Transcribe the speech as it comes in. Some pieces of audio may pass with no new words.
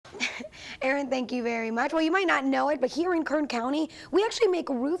Aaron, thank you very much. Well, you might not know it, but here in Kern County, we actually make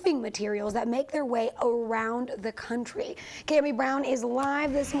roofing materials that make their way around the country. Cambi Brown is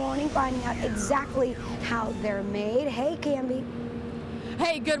live this morning finding out exactly how they're made. Hey, Cambi.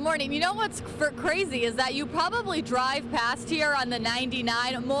 Hey, good morning. You know what's crazy is that you probably drive past here on the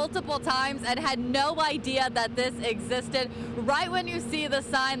 99 multiple times and had no idea that this existed. Right when you see the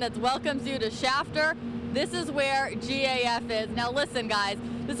sign that welcomes you to Shafter, this is where GAF is. Now listen, guys,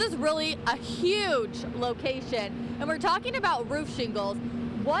 this is really a huge location, and we're talking about roof shingles.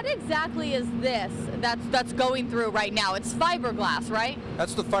 What exactly is this that's going through right now? It's fiberglass, right?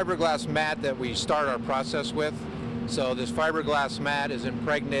 That's the fiberglass mat that we start our process with. So this fiberglass mat is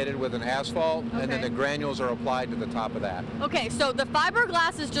impregnated with an asphalt, and then the granules are applied to the top of that. Okay, so the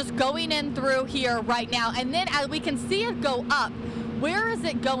fiberglass is just going in through here right now, and then as we can see it go up, where is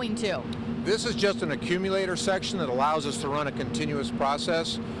it going to? This is just an accumulator section that allows us to run a continuous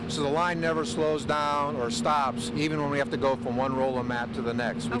process, so the line never slows down or stops, even when we have to go from one roll of mat to the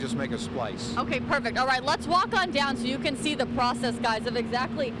next. We just make a splice. Okay, perfect. All right, let's walk on down so you can see the process, guys, of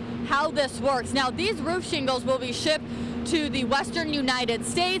exactly how this works. Now, these roof shingles will be shipped to the Western United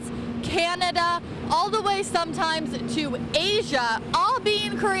States, Canada, all the way sometimes to Asia, all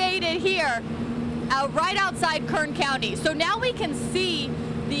being created here right outside Kern County. So now we can see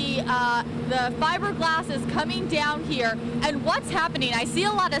the fiberglass is coming down here, and what's happening? I see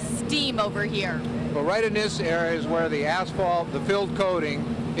a lot of steam over here. But right in this area is where the asphalt, the filled coating,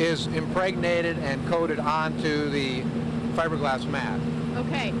 is impregnated and coated onto the fiberglass mat.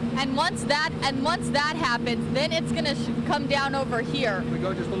 Okay, and once that happens, then it's going to come down over here. We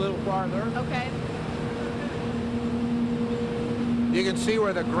go just a little farther. Okay. You can see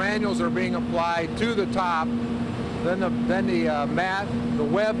where the granules are being applied to the top. Then the mat, the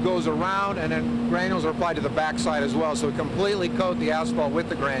web goes around, and then granules are applied to the backside as well. So we completely coat the asphalt with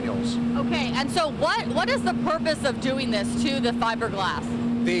the granules. Okay, and so what is the purpose of doing this to the fiberglass?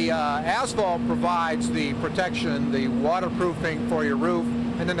 The asphalt provides the protection, the waterproofing for your roof,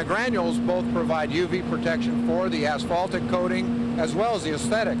 and then the granules both provide UV protection for the asphaltic coating as well as the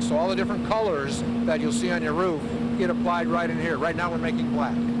aesthetics. So all the different colors that you'll see on your roof get applied right in here. Right now we're making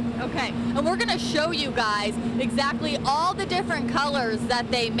black. Okay, and we're going to show you guys exactly all the different colors that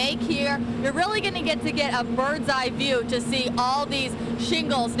they make here. You're really going to get a bird's eye view to see all these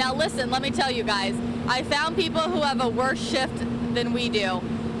shingles. Now listen, let me tell you guys, I found people who have a worse shift than we do.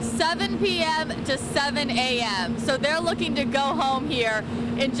 7 p.m. to 7 a.m. So they're looking to go home here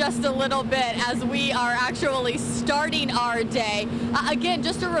in just a little bit as we are actually starting our day. Again,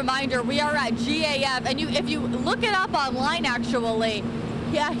 just a reminder, we are at GAF, and if you look it up online, actually,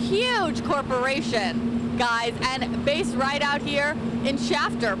 a huge corporation, guys, and based right out here in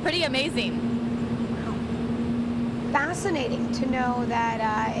Shafter. Pretty amazing. Fascinating to know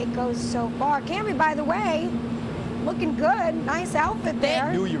that it goes so far. Cambi, by the way, looking good. Nice outfit there.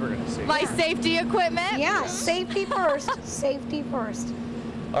 I knew you were going to say my safety equipment. Yeah, safety first. Safety first.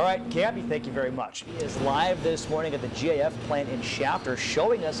 All right, Cambi, thank you very much. He is live this morning at the GAF plant in Shafter,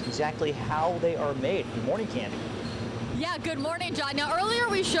 showing us exactly how they are made. Good morning, Cambi. Yeah, good morning, John. Now, earlier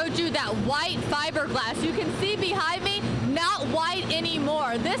we showed you that white fiberglass. You can see behind me, not white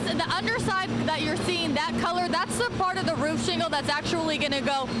anymore. The underside that you're seeing, that color, that's the part of the roof shingle that's actually going to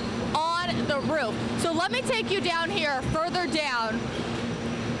go on the roof. So let me take you down here, further down.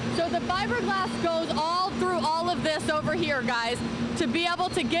 So the fiberglass goes all through all of this over here, guys, to be able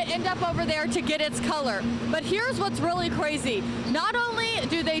to end up over there to get its color. But here's what's really crazy. Not only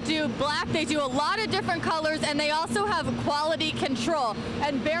do they do black, they do a lot of different colors, and they also have quality control.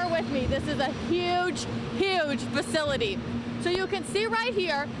 And bear with me, this is a huge, huge facility. So you can see right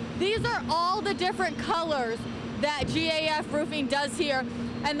here, these are all the different colors that GAF Roofing does here.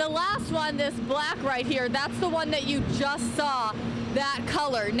 And the last one, this black right here, that's the one that you just saw, that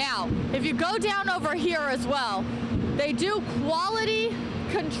color. Now, if you go down over here as well, they do quality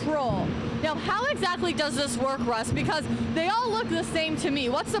control. Now, how exactly does this work, Russ? Because they all look the same to me.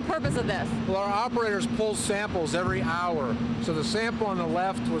 What's the purpose of this? Well, our operators pull samples every hour. So the sample on the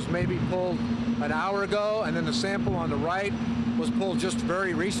left was maybe pulled an hour ago, and then the sample on the right was pulled just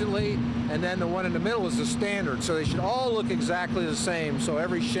very recently, and then the one in the middle is the standard. So they should all look exactly the same. So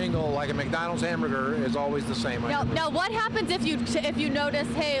every shingle, like a McDonald's hamburger, is always the same. Now what happens if you notice,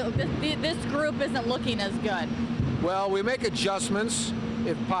 hey, this group isn't looking as good? Well, we make adjustments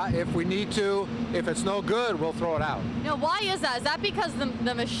if we need to. If it's no good, we'll throw it out. Now, why is that? Is that because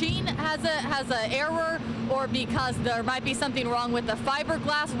the machine has an error, or because there might be something wrong with the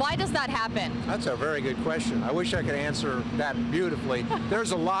fiberglass? Why does that happen? That's a very good question. I wish I could answer that beautifully.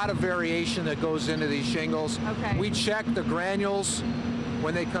 There's a lot of variation that goes into these shingles. Okay. We check the granules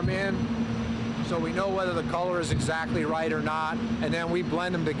when they come in. so we know whether the color is exactly right or not, and then we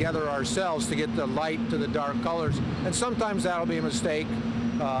blend them together ourselves to get the light to the dark colors. And sometimes that'll be a mistake.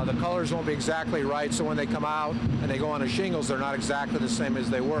 The colors won't be exactly right, so when they come out and they go on the shingles, they're not exactly the same as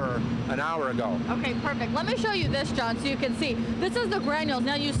they were an hour ago. Okay, perfect. Let me show you this, John, so you can see. This is the granules.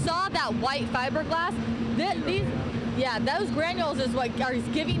 Now, you saw that white fiberglass. Yeah, those granules is what is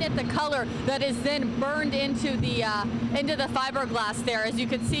giving it the color that is then burned into the fiberglass there. As you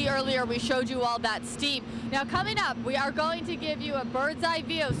can see earlier, we showed you all that steam. Now, coming up, we are going to give you a bird's eye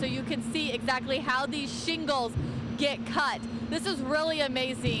view so you can see exactly how these shingles get cut. This is really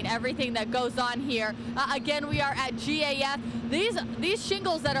amazing, everything that goes on here. Again, we are at GAF. These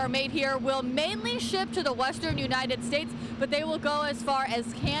shingles that are made here will mainly ship to the western United States, but they will go as far as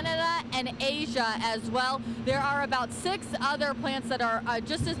Canada and Asia as well. There are about 6 other plants that are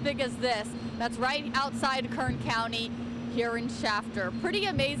just as big as this. That's right outside Kern County here in Shafter. Pretty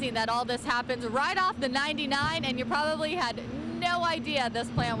amazing that all this happens right off the 99, and you probably had no idea this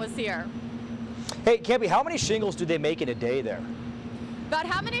plant was here. Hey, Cambi, how many shingles do they make in a day there? About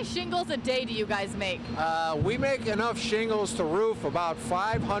how many shingles a day do you guys make? We make enough shingles to roof about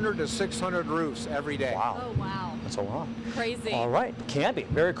 500 to 600 roofs every day. Wow. Oh, wow. That's a lot. Crazy. All right, Cambi,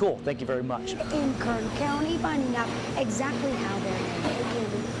 very cool. Thank you very much. In Kern County, finding out exactly how they're made.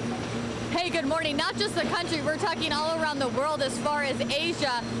 Hey, good morning. Not just the country, we're talking all around the world as far as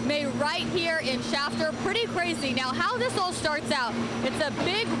Asia, made right here in Shafter. Pretty crazy. Now, how this all starts out, it's a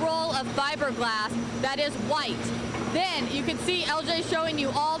big roll of fiberglass that is white. Then you can see LJ showing you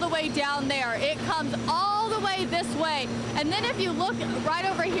all the way down there. It comes all the way this way. And then if you look right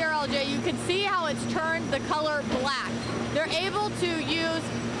over here, LJ, you can see how it's turned the color black. They're able to use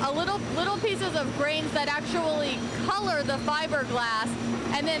a little pieces of grains that actually color the fiberglass.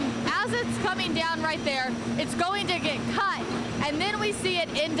 And then as it's coming down right there, it's going to get cut. And then we see it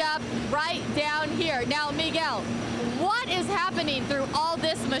end up right down here. Now, Miguel, what is happening through all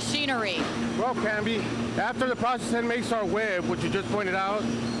this machinery? Well, Cambi, after the process then makes our web, which you just pointed out,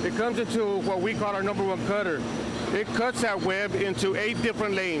 it comes into what we call our #1 cutter. It cuts that web into 8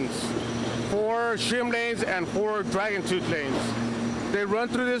 different lanes, 4 shim lanes and 4 dragon tooth lanes. They run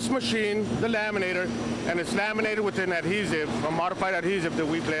through this machine, the laminator, and it's laminated with an adhesive, a modified adhesive that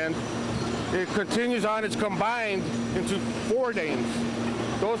we blend. It continues on, it's combined into 4 lanes.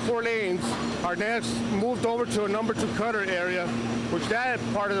 Those 4 lanes are next moved over to a #2 cutter area, which that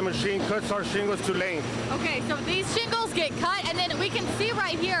part of the machine cuts our shingles to length. Okay, so these shingles get cut, and then we can see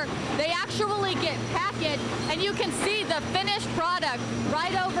right here, they actually get packaged, and you can see the finished product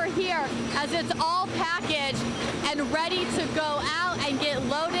right over here as it's all packaged and ready to go out and get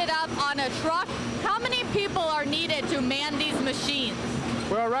loaded up on a truck. How many people are needed to man these machines?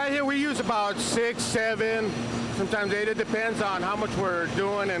 Well, right here we use about 6, 7, sometimes 8. It depends on how much we're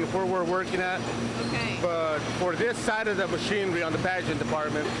doing and where we're working at. Okay. But for this side of the machinery on the packaging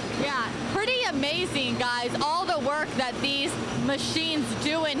department. Yeah, pretty amazing, guys, all the work that these machines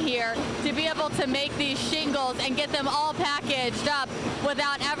do in here to be able to make these shingles and get them all packaged up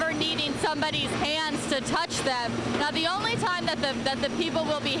without ever needing somebody's hands to touch them. Now, the only time that the people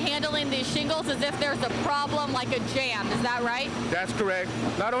will be handling these shingles is if there's a problem like a jam. Is that right? That's correct.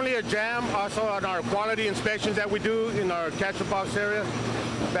 Not only a jam, also on our quality inspections that we do in our catcher box area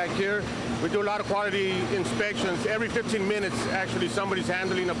back here. We do a lot of quality inspections. Every 15 minutes, actually, somebody's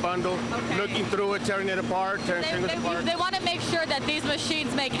handling a bundle, looking through it, tearing it apart, tearing shingles apart. They want to make sure that these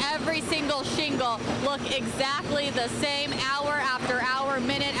machines make every single shingle look exactly the same hour after hour,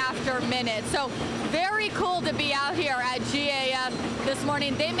 minute after minute. So very cool to be out here at GAF this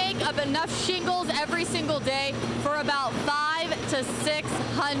morning. They make up enough shingles every single day for about 500 to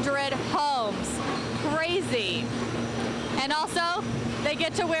 600 homes. Crazy. And also, they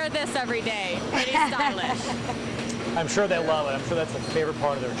get to wear this every day. Pretty stylish. I'm sure they love it. I'm sure that's the favorite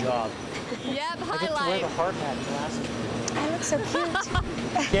part of their job. Yep, I get to wear the hard hat and glasses. I look so cute.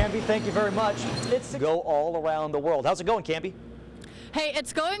 Cambi, thank you very much. It's go all around the world. How's it going, Cambi? Hey,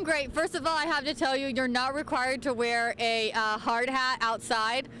 it's going great. First of all, I have to tell you, you're not required to wear a hard hat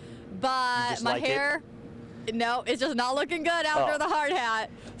outside, but my hair, no, it's just not looking good after the hard hat.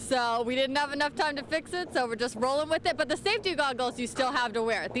 So we didn't have enough time to fix it, so we're just rolling with it. But the safety goggles you still have to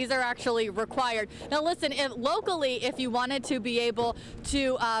wear. These are actually required. Now listen, locally, if you wanted to be able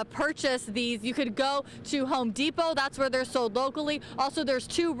to purchase these, you could go to Home Depot. That's where they're sold locally. Also, there's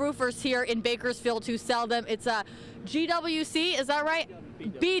 2 roofers here in Bakersfield who sell them. It's a GWC, is that right?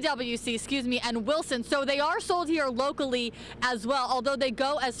 BWC, excuse me, and Wilson. So they are sold here locally as well, although they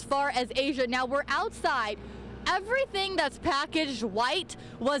go as far as Asia. Now we're outside everything that's packaged white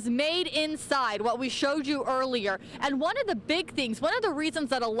was made inside, what we showed you earlier. And one of the big things, one of the reasons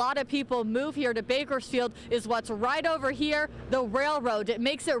that a lot of people move here to Bakersfield is what's right over here, the railroad. It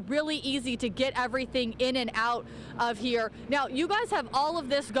makes it really easy to get everything in and out of here. Now, you guys have all of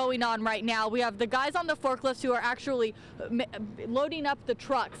this going on right now. We have the guys on the forklifts who are actually loading up the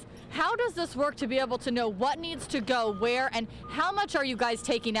trucks. How does this work to be able to know what needs to go where, and how much are you guys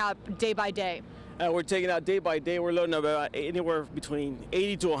taking out day by day? We're taking out day by day. We're loading about anywhere between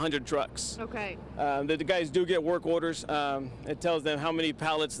 80 to 100 trucks. Okay. The guys do get work orders. It tells them how many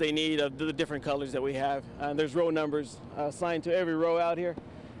pallets they need of the different colors that we have. There's row numbers assigned to every row out here.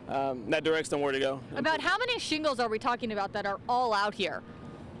 That directs them where to go. About how many shingles are we talking about that are all out here?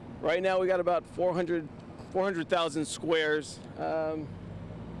 Right now we got about 400,000 squares.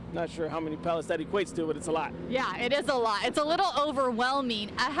 Not sure how many pallets that equates to, but it's a lot. Yeah, it is a lot. It's a little overwhelming.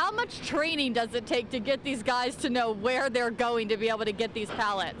 How much training does it take to get these guys to know where they're going to be able to get these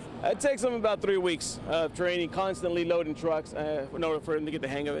pallets? It takes them about 3 weeks of training, constantly loading trucks in order for them to get the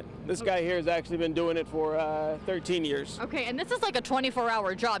hang of it. This guy here has actually been doing it for 13 years. Okay, and this is like a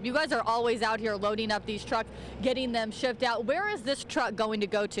 24-hour job. You guys are always out here loading up these trucks, getting them shipped out. Where is this truck going to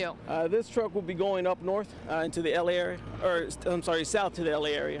go to? This truck will be going up north into the LA area, or I'm sorry, south to the LA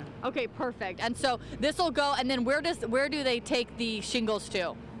area. Okay, perfect. And so this will go, and then where do they take the shingles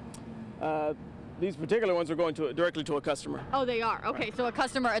to? These particular ones are going directly to a customer. Oh, they are. Okay, so a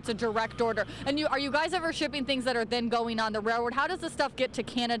customer, it's a direct order. And are you guys ever shipping things that are then going on the railroad? How does this stuff get to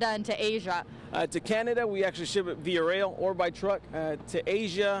Canada and to Asia? To Canada, we actually ship it via rail or by truck. To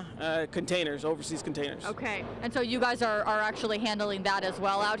Asia, containers, overseas containers. Okay, and so you guys are actually handling that as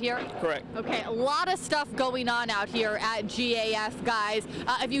well out here? Correct. Okay, a lot of stuff going on out here at GAF, guys.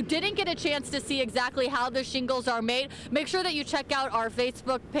 If you didn't get a chance to see exactly how the shingles are made, make sure that you check out our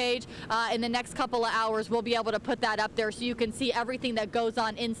Facebook page. In the next couple of hours, we'll be able to put that up there so you can see everything that goes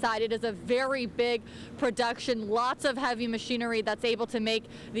on inside. It is a very big production, lots of heavy machinery that's able to make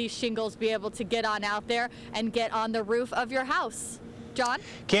these shingles be able to get on out there and get on the roof of your house. John?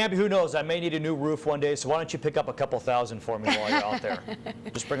 Cambi, who knows? I may need a new roof one day, so why don't you pick up a couple thousand for me while you're out there?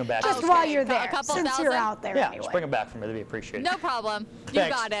 Just bring them back. Just while you're there, a couple since thousand? you're out there Yeah, anyway. just bring them back for me. That'd be appreciated. No problem. You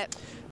Thanks. got it.